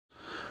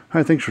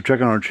Hi, thanks for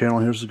checking our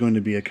channel. This is going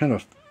to be a kind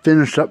of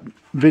finished up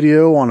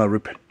video on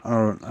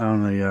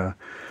a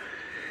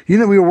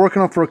unit we were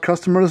working on for a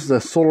customer. This is a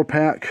Solar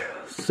Pack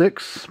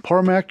 6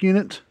 Parmak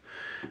unit.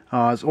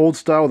 It's old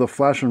style with a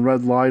flashing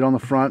red light on the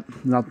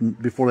front. Not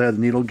before they had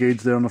the needle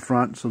gauge there on the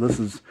front. So this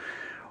is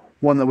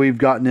one that we've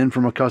gotten in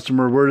from a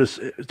customer.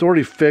 It's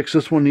already fixed.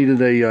 This one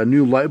needed a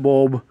new light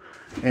bulb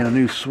and a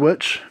new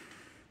switch.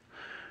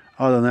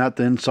 Other than that,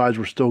 the insides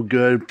were still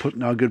good,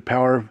 putting out good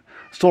power.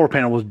 Solar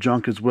panel was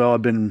junk as well.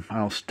 I've been,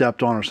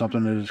 stepped on or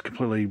something. It just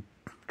completely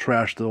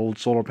trashed the old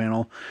solar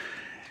panel.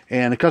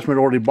 And the customer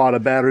had already bought a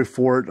battery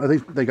for it. I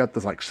think they got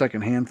this like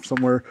second hand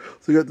somewhere.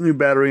 So they got the new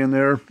battery in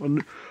there.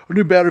 A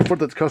new battery for it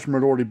that the customer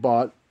had already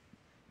bought.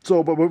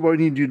 So, but what we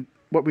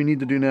need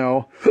to do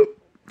now,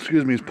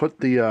 excuse me, is put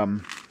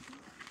the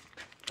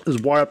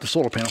is wire up the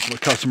solar panel for the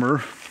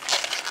customer.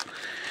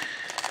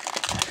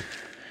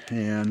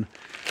 And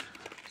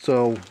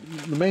so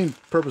the main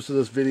purpose of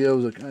this video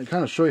is to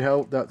kind of show you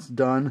how that's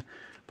done,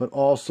 but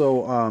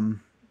also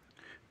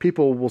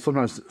people will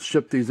sometimes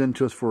ship these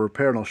into us for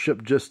repair, and they'll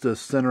ship just the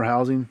center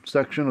housing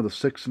section of the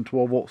 6 and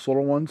 12 volt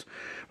solar ones,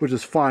 which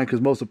is fine because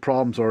most of the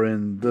problems are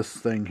in this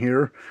thing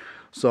here.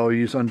 So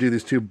you just undo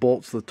these two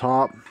bolts at the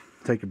top,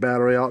 take the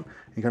battery out,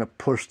 and kind of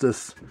push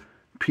this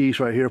piece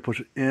right here,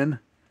 push it in,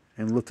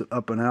 and lift it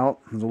up and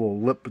out. There's a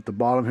little lip at the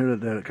bottom here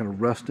that it kind of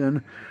rests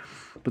in.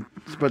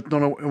 But don't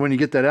know, when you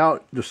get that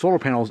out, the solar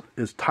panel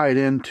is tied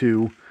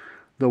into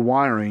the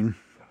wiring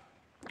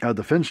of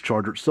the fence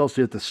charger itself,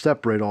 so you have to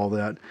separate all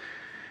that.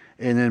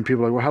 And then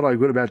people are like, well, how do I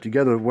put it back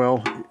together?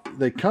 Well,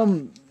 they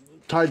come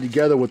tied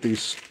together with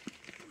these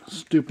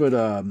stupid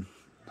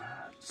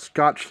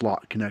Scotch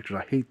lock connectors.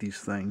 I hate these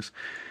things.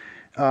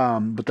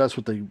 But that's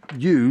what they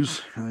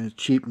use. It's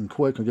cheap and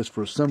quick, I guess,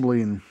 for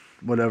assembly and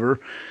whatever.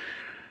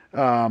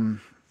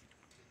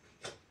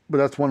 But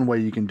that's one way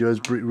you can do it,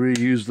 is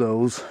reuse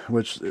those,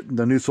 which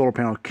the new solar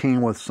panel came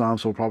with some,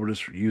 so we'll probably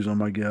just use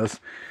them, I guess.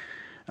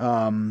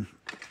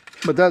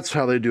 But that's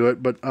how they do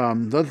it. But the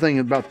other thing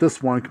about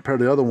this one compared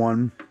to the other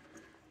one,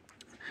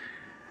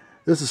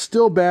 this is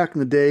still back in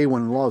the day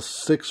when a lot of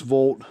 6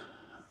 volt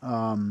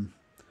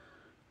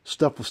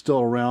stuff was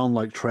still around,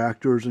 like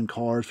tractors and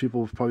cars.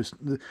 People probably,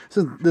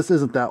 this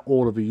isn't that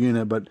old of a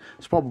unit, but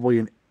it's probably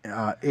an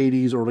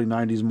 80s, early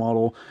 90s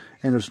model.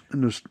 And there's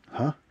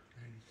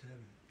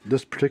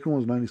this particular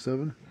one was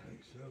 97? I think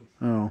so.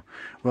 Oh,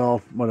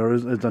 well, whatever.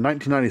 It's a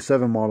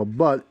 1997 model,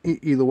 but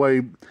either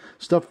way,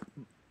 stuff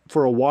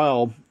for a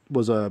while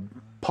was a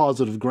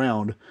positive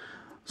ground.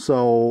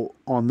 So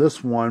on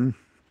this one,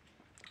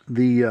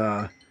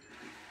 the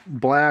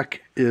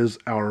black is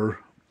our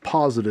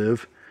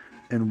positive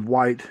and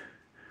white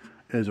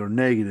is our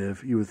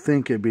negative. You would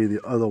think it'd be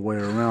the other way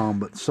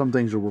around, but some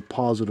things were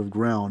positive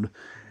ground,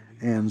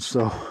 and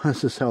so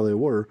that's just how they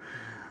were.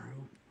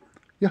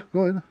 Yeah,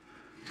 go ahead.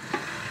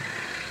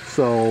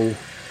 So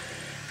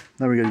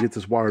now we got to get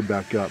this wired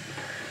back up.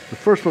 The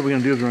first what we're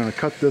going to do is we're going to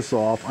cut this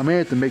off. I may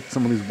have to make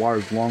some of these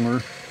wires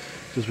longer,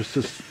 just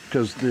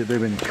because they've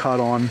been cut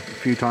on a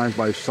few times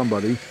by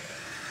somebody.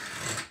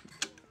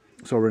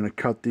 So we're going to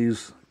cut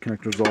these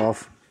connectors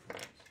off,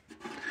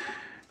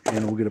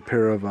 and we'll get a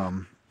pair of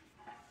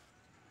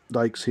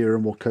dikes here,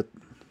 and we'll cut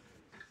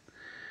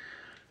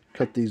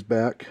these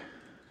back.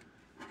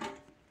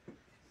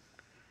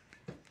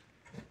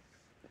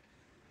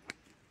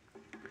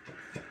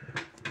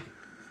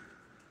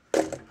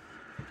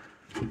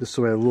 Just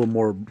so I have a little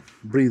more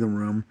breathing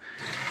room.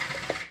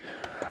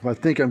 But I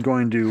think I'm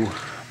going to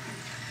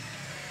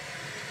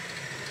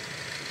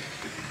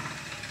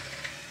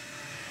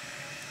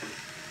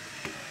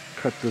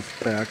cut this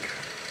back.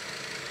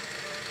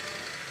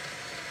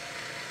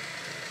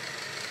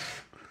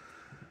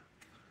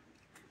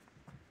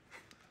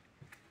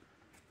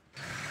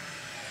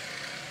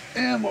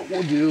 And what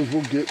we'll do is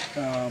we'll get,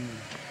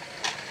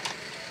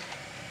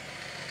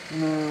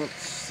 let's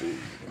see,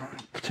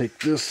 take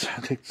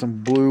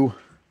some blue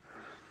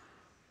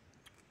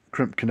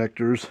crimp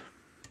connectors,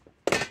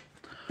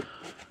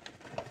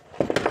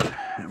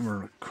 and we're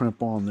going to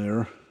crimp on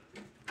there.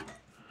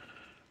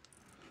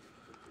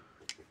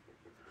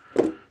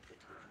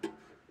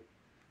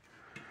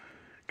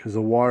 Because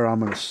the wire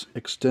I'm going to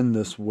extend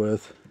this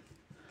with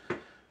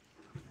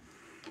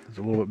is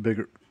a little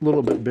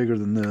bit bigger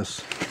than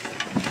this.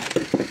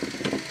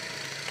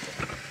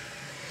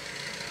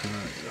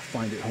 Alright,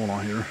 find it. Hold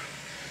on here.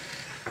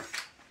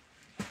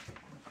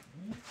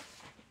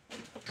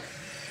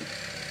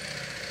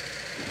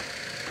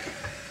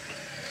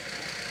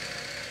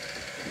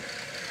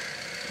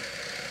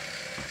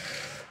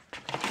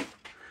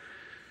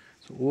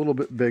 A little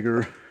bit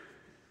bigger,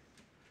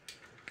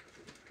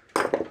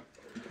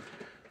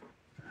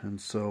 and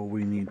so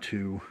we need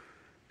to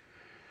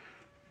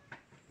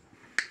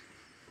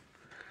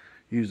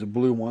use the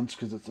blue ones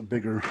because it's a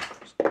bigger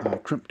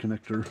crimp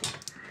connector,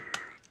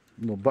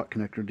 little butt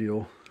connector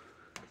deal.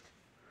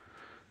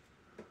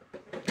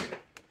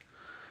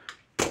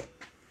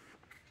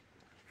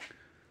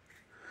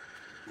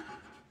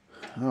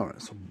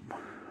 Alright, so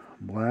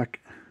black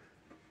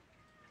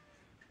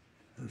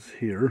is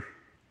here.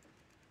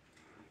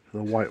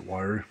 the white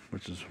wire,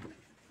 which is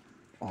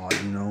odd,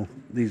 you know,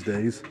 these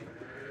days.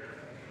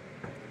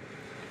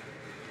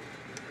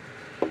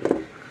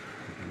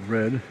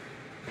 Red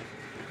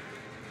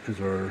is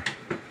our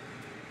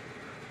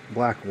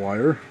black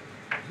wire.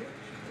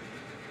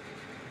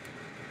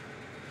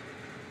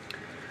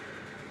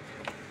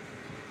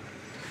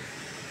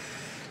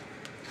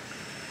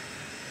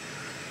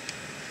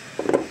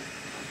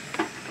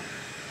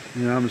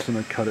 Yeah, I'm just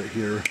gonna cut it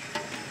here.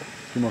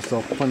 Give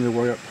myself plenty of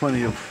work.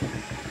 Plenty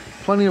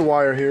of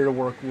wire here to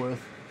work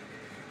with.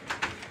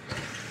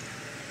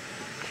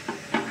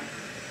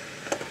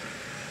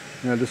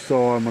 Yeah, just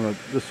so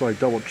I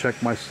double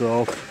check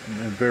myself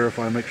and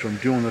verify, make sure I'm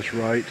doing this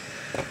right.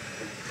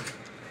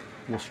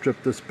 We'll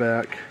strip this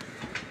back.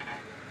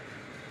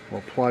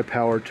 We'll apply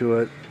power to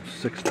it,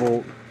 6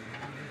 volt,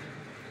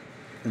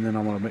 and then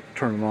I'm gonna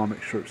turn it on,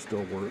 make sure it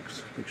still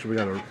works.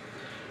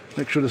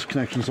 Make sure this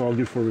connection's all good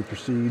before we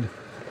proceed.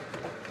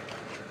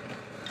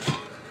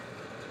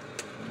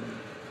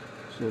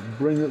 So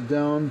bring it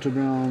down to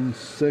around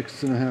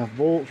 6.5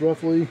 volts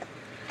roughly.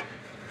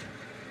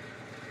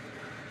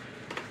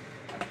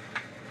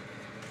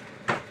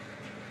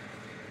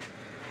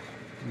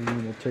 And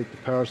then we'll take the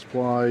power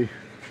supply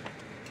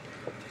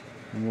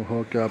and we'll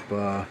hook up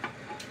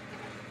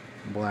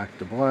black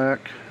to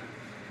black.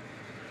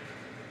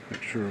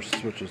 Make sure our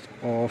switch is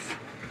off.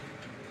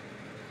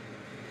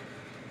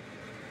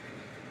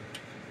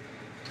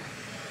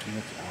 And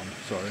it's on,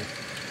 sorry.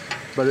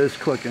 But it's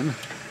clicking.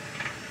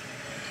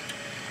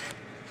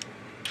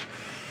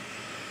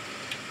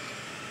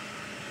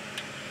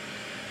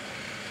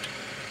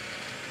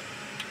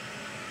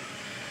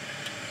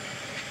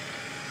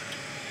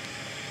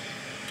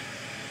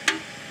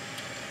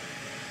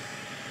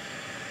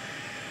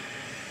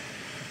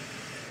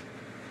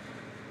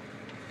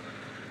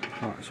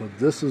 Alright, so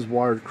this is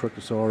wired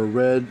correctly. So our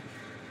red,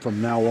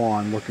 from now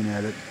on, looking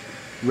at it,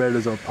 red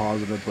is our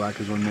positive, black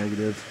is our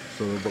negative.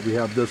 So, but we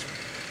have this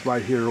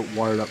right here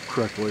wired up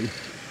correctly.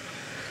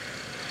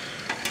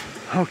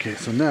 Okay,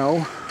 so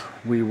now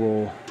we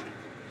will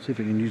see if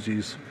we can use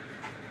these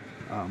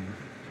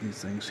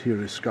things here,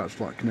 these Scotch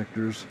lock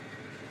connectors.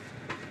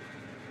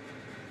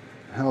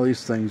 How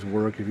these things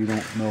work, if you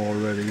don't know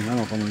already. I don't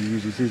know if I'm going to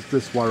use these.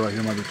 This wire right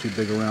here might be too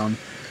big around.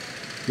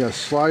 You can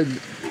slide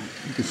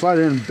it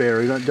in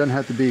buried. It doesn't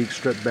have to be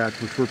stripped back,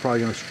 which we're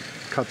probably going to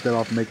cut that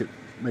off and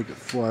make it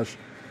flush.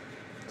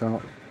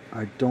 So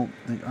I don't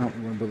want to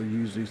be able to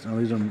use these. Now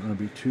these are going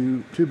to be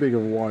too big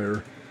of a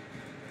wire.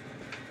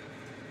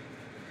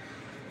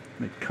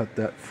 Let me cut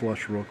that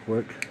flush real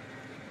quick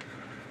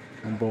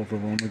on both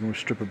of them. We're going to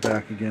strip it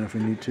back again if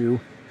we need to.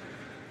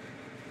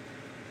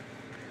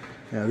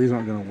 Yeah, these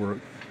aren't going to work.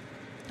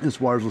 This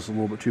wire's just a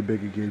little bit too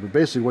big again. But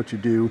basically what you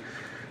do,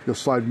 you'll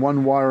slide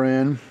one wire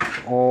in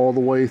all the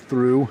way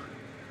through,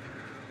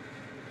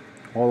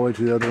 all the way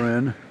to the other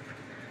end,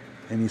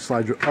 and you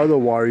slide your other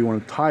wire you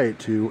want to tie it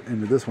to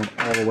into this one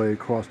all the way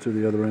across to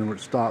the other end where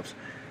it stops.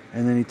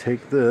 And then you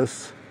take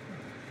this,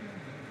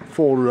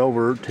 fold it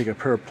over, take a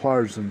pair of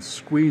pliers and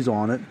squeeze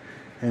on it,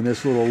 and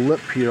this little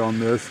lip here on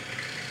this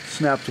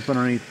snaps up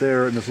underneath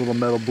there, and this little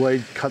metal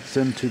blade cuts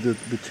into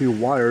the two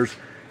wires,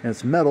 and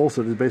it's metal,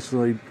 so it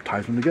basically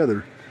ties them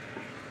together.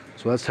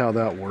 So that's how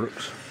that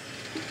works.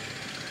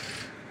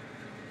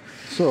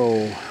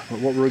 So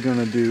what we're going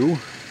to do,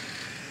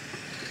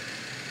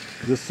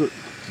 this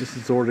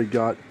has already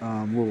got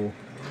little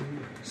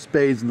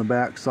spades in the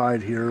back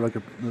side here, like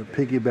a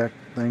piggyback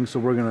thing. So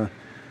we're going to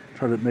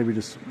try to maybe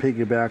just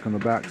piggyback on the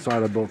back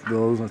side of both of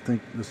those. I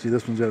think, let's see,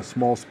 this one's got a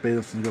small spade,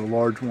 this one's got a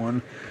large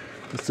one.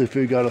 Let's see if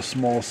we got a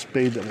small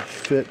spade that will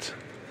fit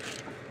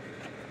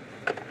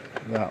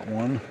that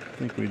one. I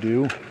think we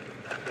do.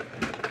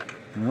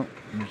 Yep,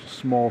 there's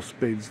small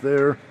spades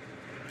there.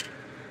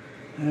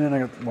 And I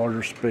got the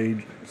larger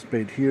spade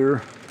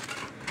here.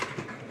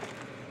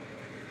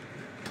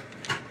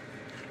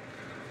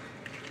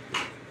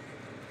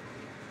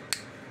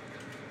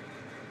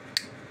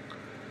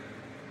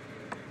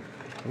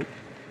 Oh.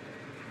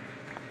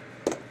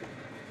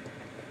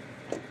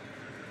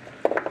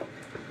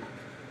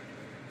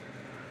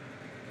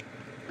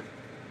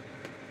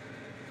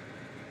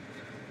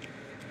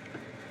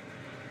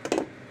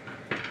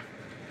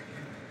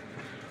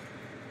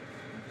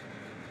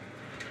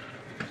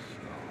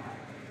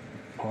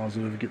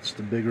 Positive gets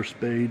the bigger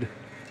spade.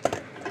 I'll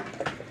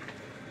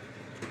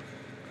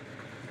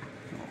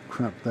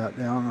crimp that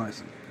down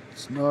nice and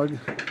snug.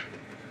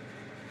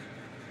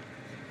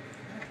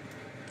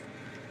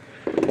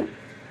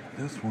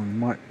 This one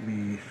might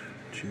be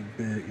too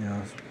big,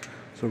 yeah.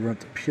 So we're going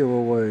to have to peel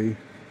away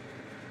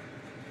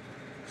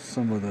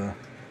some of the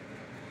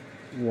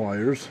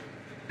wires.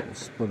 We'll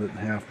split it in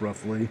half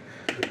roughly,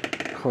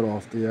 cut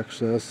off the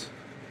excess.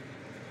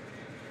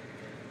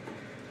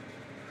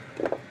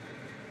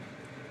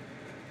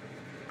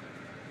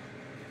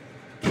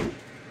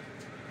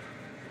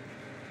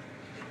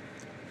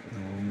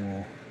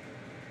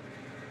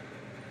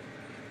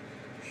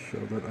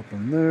 Show that up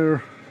in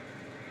there,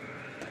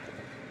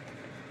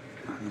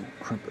 and we'll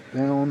crimp it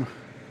down.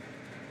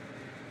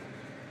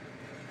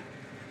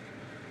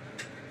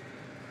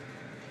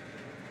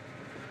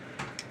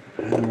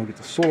 And then we'll get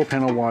the solar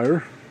panel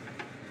wire.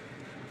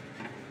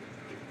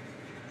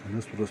 And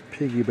this will just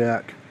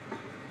piggyback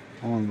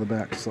on the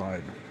back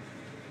side.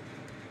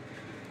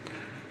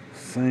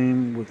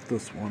 Same with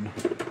this one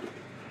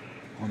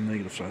on the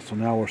negative side. So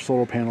now our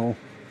solar panel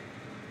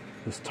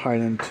is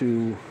tied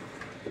into,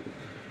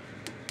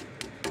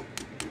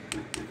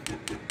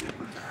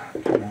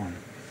 come on,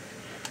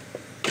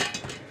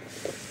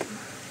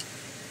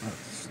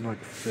 that's not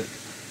fit.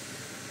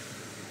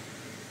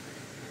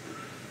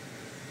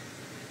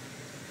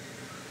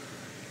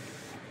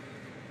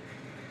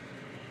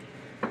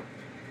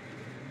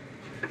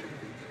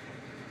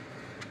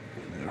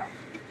 There.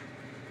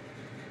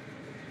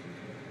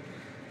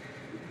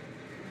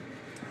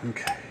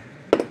 Okay.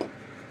 We'll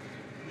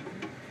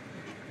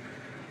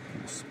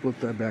split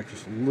that back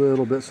just a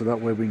little bit so that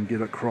way we can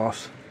get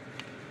across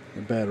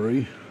the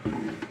battery. We'll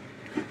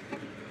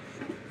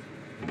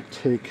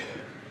take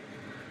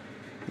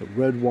the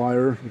red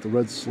wire with the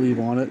red sleeve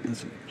on it and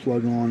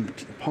plug on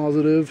to the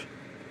positive.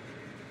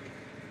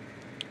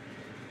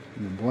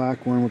 And the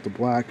black one with the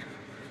black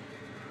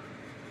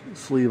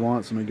sleeve on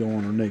it's going to go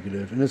on our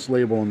negative. And it's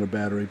labeled on the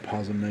battery,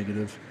 positive,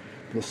 negative.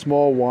 The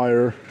small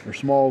wire, or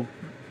small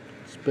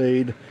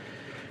spade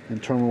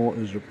and terminal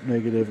is your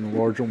negative, and the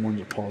larger ones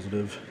are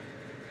positive.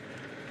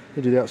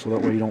 They do that so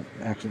that way you don't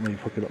accidentally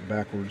hook it up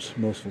backwards,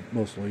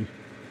 mostly.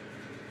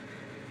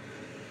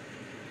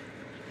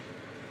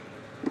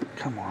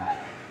 Come on.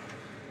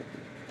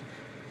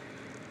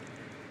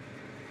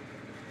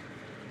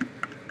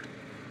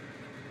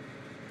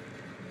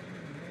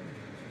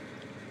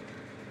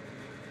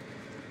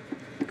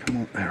 Come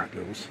on, there it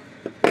goes.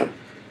 And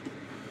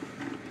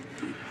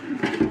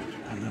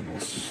then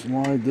we'll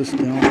slide this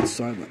down the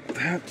side like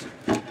that.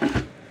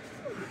 And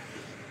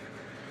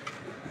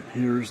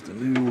here's the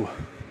new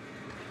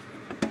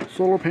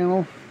solar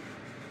panel.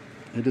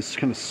 It just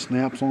kind of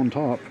snaps on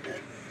top.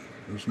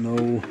 There's not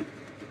a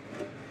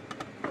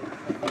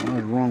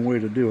wrong way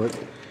to do it.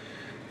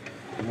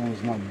 As long as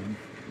it's not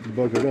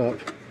buggered up.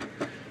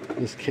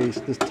 This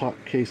top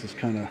case is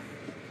kind of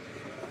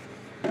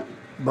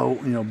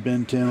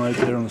bent in right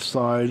there on the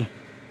side.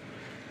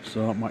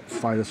 So it might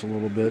fight us a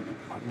little bit.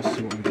 Let's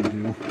see what we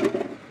can do.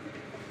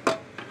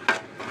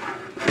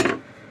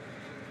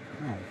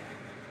 Oh.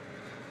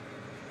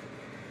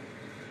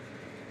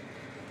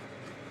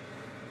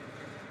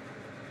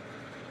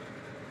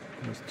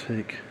 Let's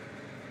take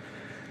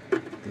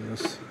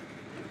this.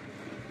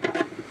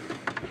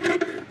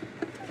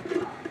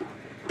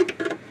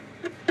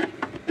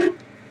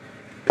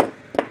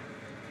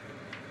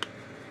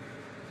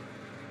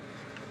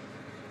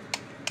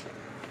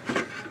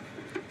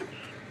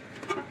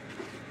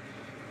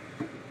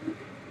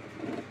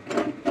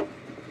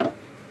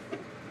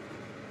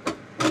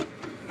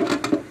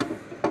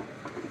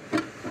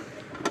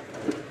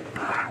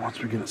 Once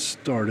we get it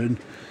started,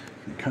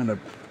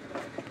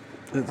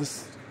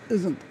 this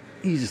isn't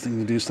the easiest thing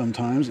to do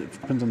sometimes. It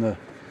depends on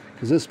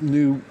because this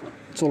new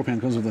solar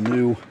panel comes with a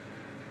new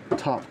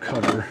top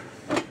cutter.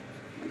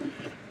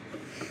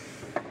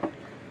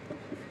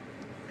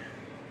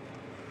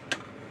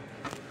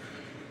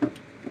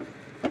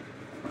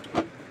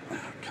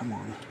 Come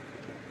on.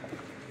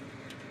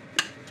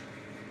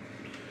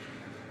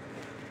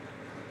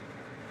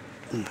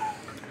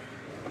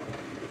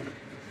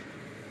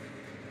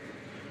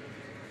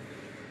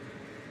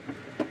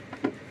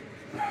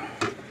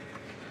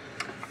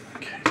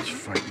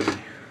 Fight me.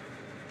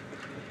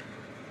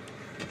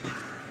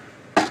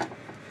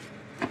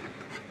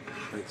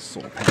 It's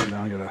solar panel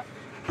down. I gotta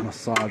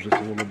massage this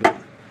a little bit.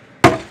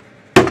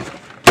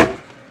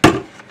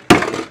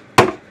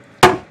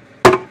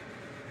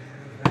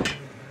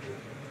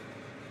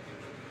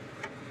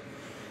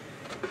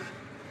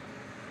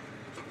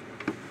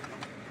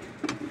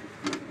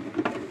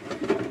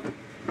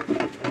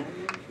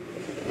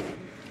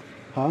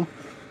 Huh?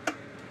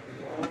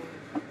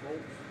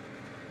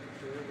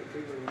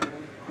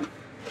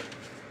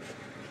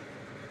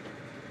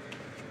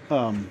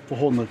 For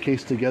holding the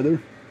case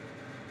together.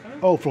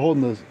 Oh, for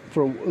holding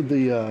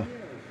the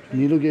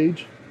needle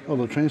gauge of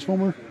the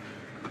transformer.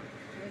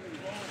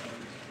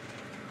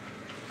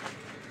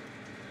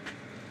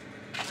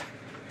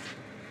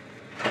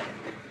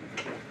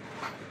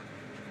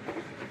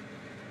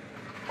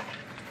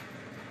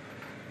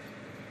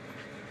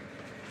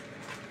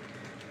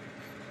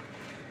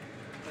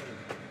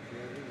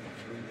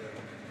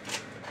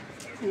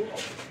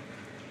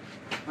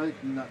 I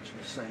think nuts are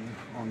the same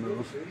on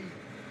those.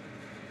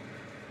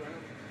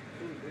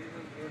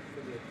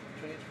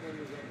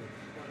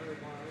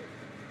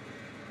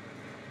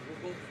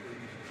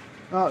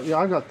 Oh, yeah,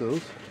 I got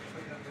those.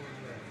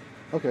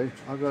 Okay,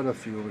 I've got a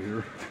few over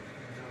here.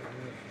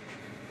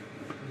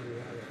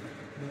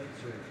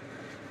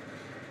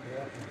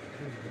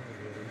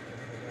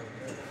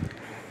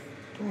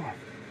 Oh.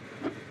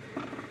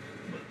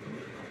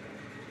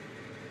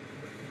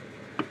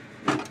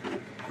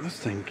 This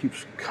thing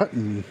keeps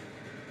cutting me.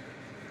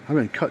 I've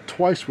been cut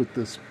twice with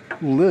this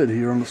lid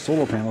here on the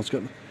solar panel.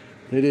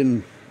 They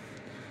didn't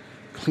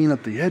clean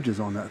up the edges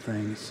on that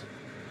thing. It's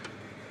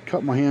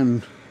cut my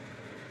hand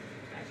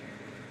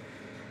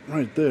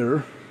right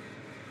there.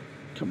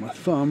 Got my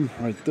thumb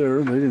right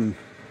there. They didn't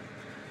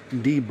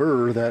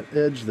deburr that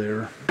edge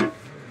there.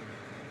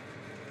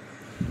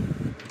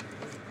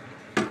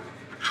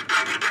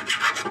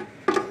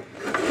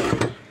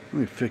 Let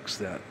me fix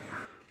that.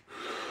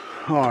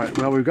 Alright,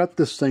 well, we've got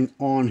this thing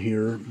on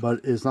here, but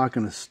it's not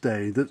going to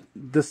stay.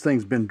 This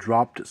thing's been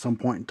dropped at some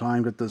point in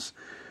time. Got this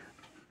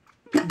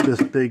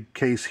big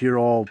case here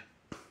all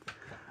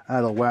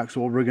out of whack.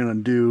 So what we're going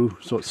to do,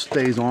 so it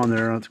stays on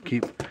there, I have to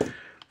keep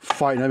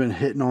fighting. I've been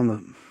hitting on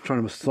the, trying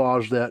to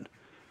massage that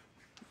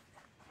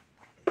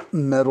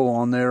metal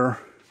on there,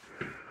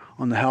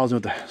 on the housing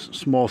with the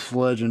small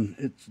sledge, and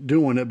it's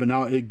doing it, but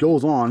now it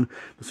goes on.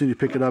 As soon as you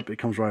pick it up, it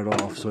comes right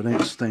off, so it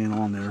ain't staying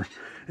on there.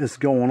 It's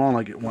going on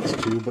like it wants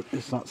to, but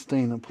it's not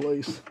staying in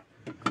place.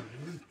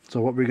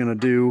 So what we're going to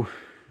do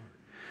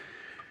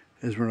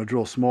is we're going to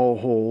drill a small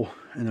hole,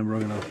 and then we're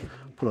going to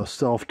put a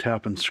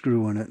self-tapping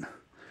screw in it.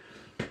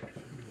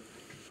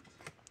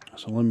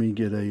 So let me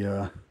get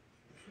a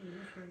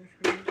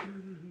let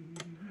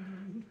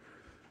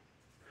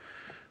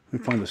me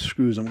find the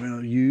screws I'm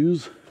going to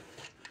use.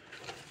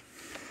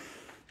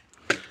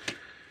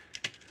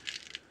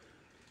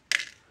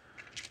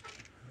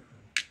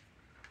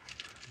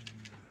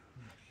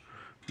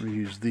 I'm going to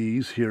use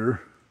these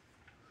here.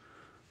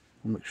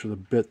 I'll make sure the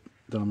bit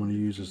that I'm going to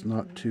use is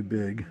not too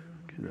big.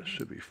 Okay, that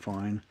should be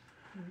fine.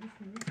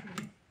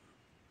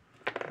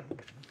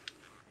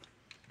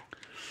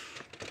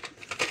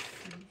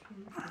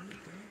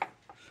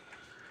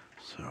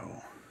 So,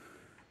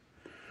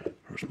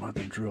 first I'm going to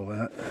have to drill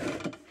that.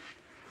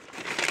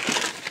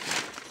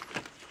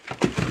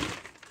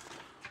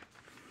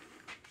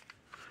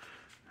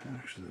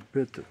 Actually, the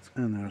bit that's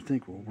in there I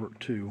think will work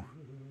too.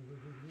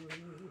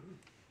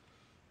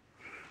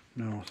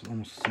 No, it's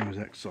almost the same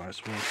exact size,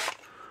 so we'll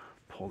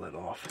pull that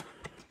off.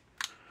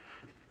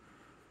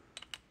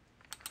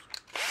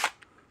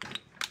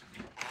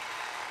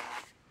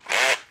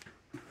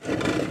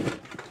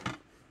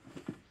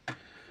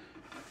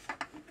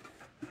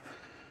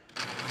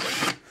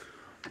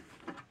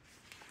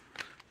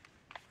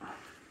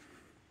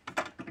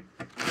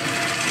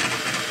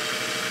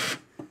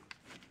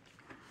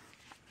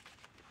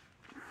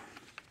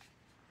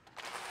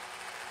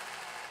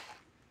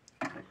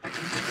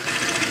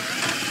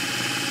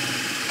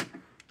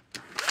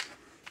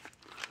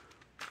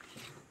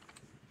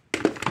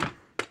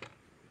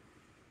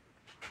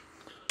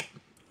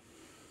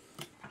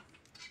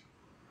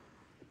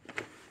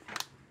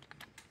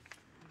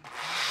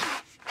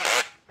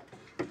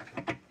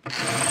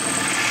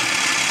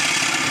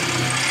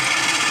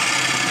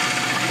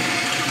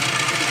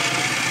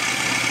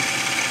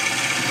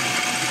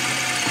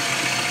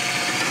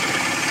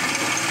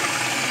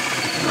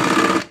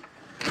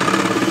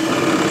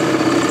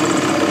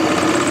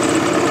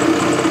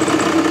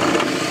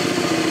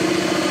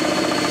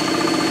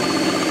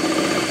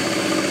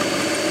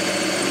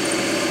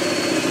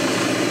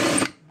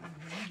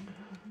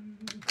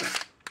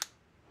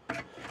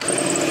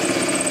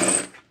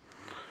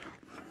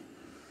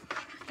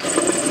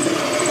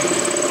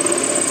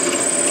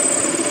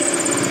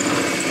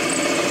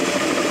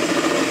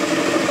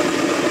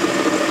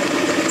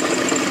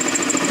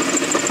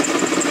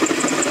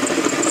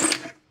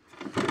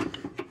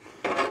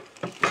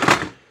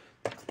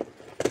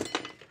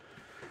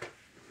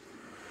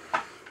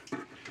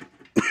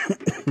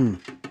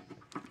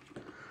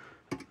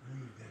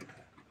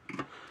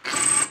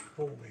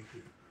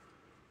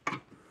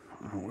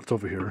 Oh, it's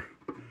over here.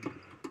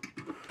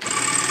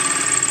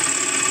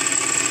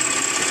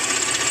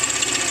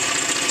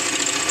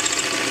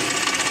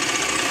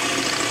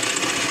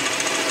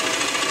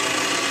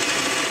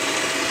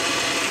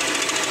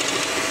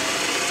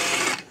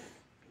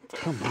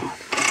 Come on.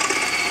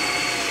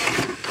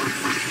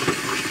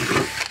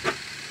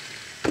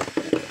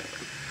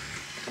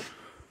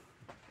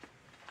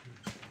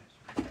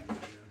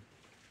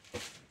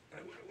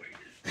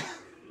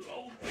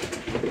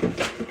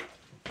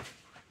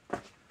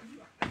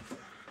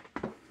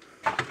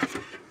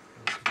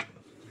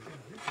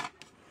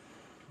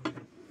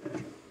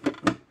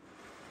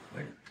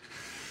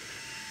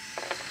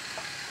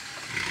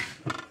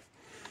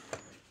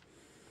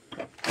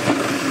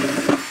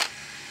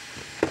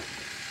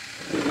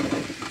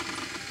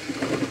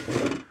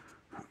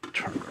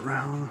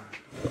 Around.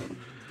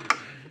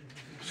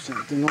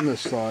 Same thing on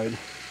this side.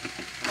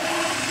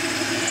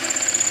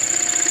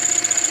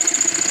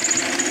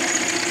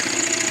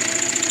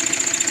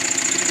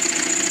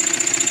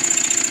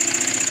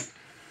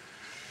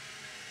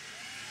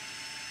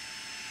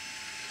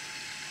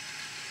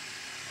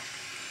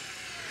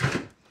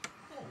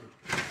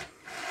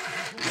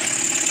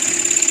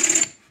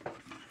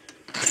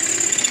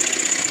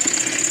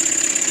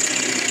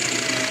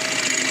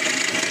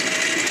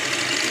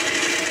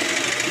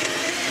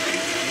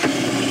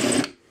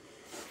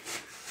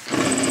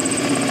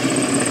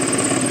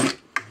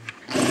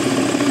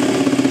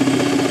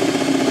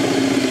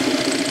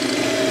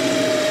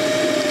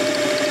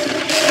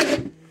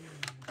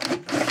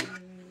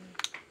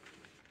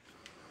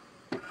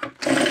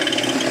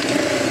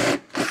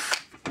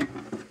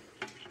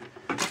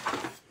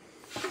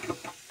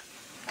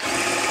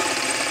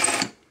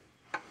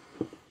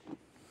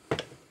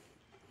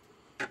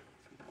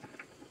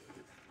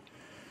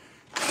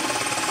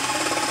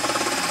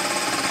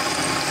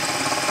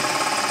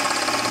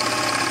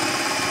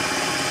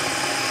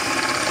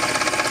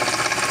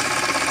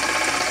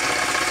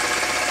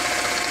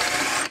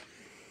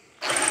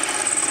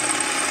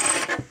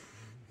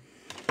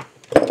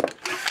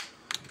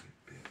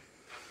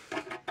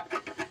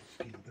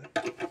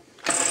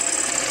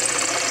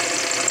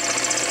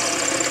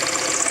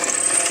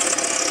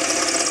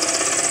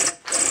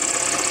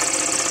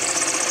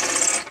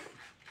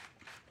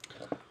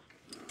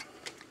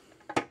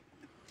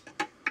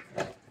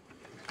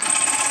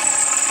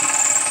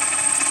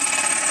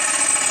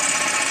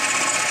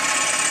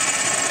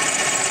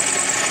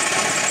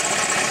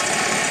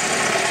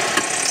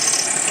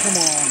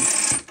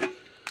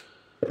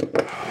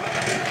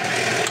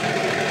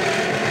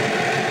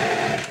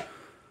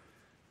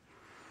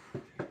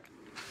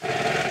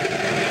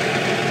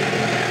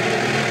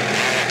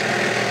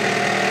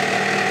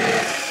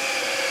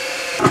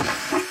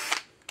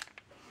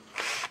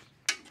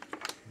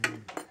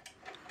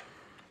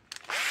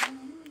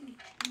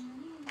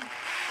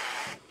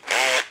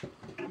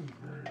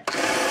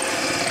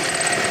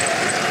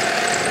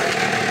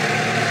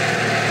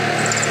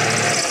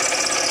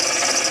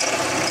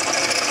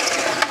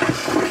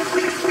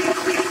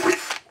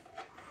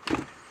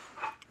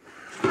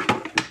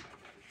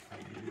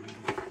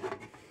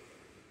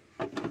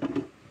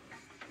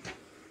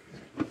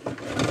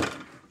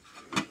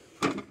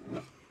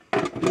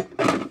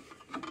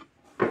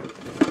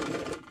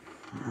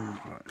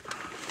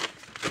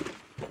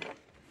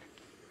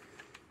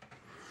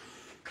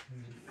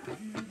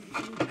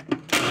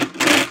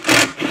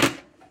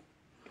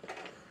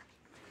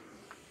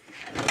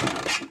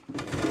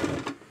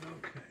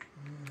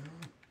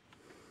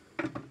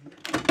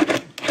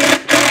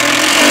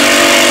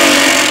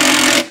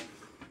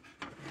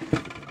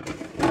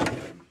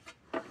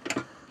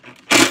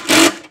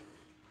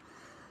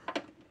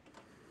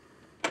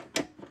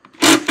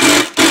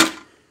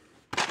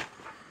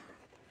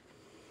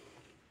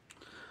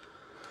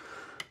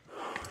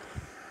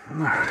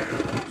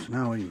 So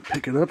now we can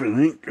pick it up and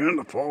it ain't going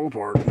to fall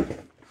apart.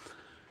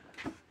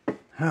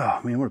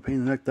 Oh man, what a pain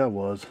in the neck that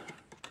was.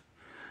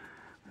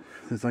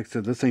 It's like I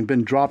said, this thing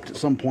been dropped at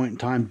some point in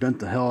time, bent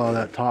the hell out of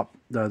that top,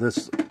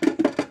 this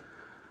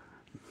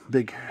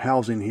big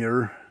housing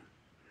here.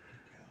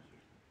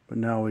 But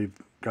now we've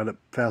got it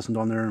fastened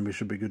on there and we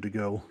should be good to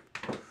go.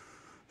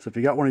 So if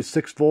you got one of these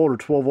 6 volt or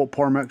 12 volt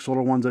Parmak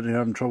solar ones that you're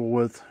having trouble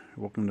with,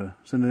 you're welcome to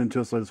send it in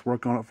to us. Let us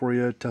work on it for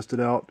you, test it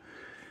out,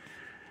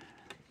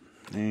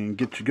 and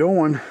get you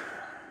going.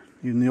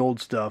 Even the old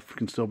stuff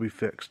can still be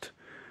fixed.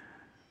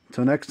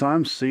 Until next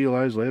time, see you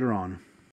guys later on.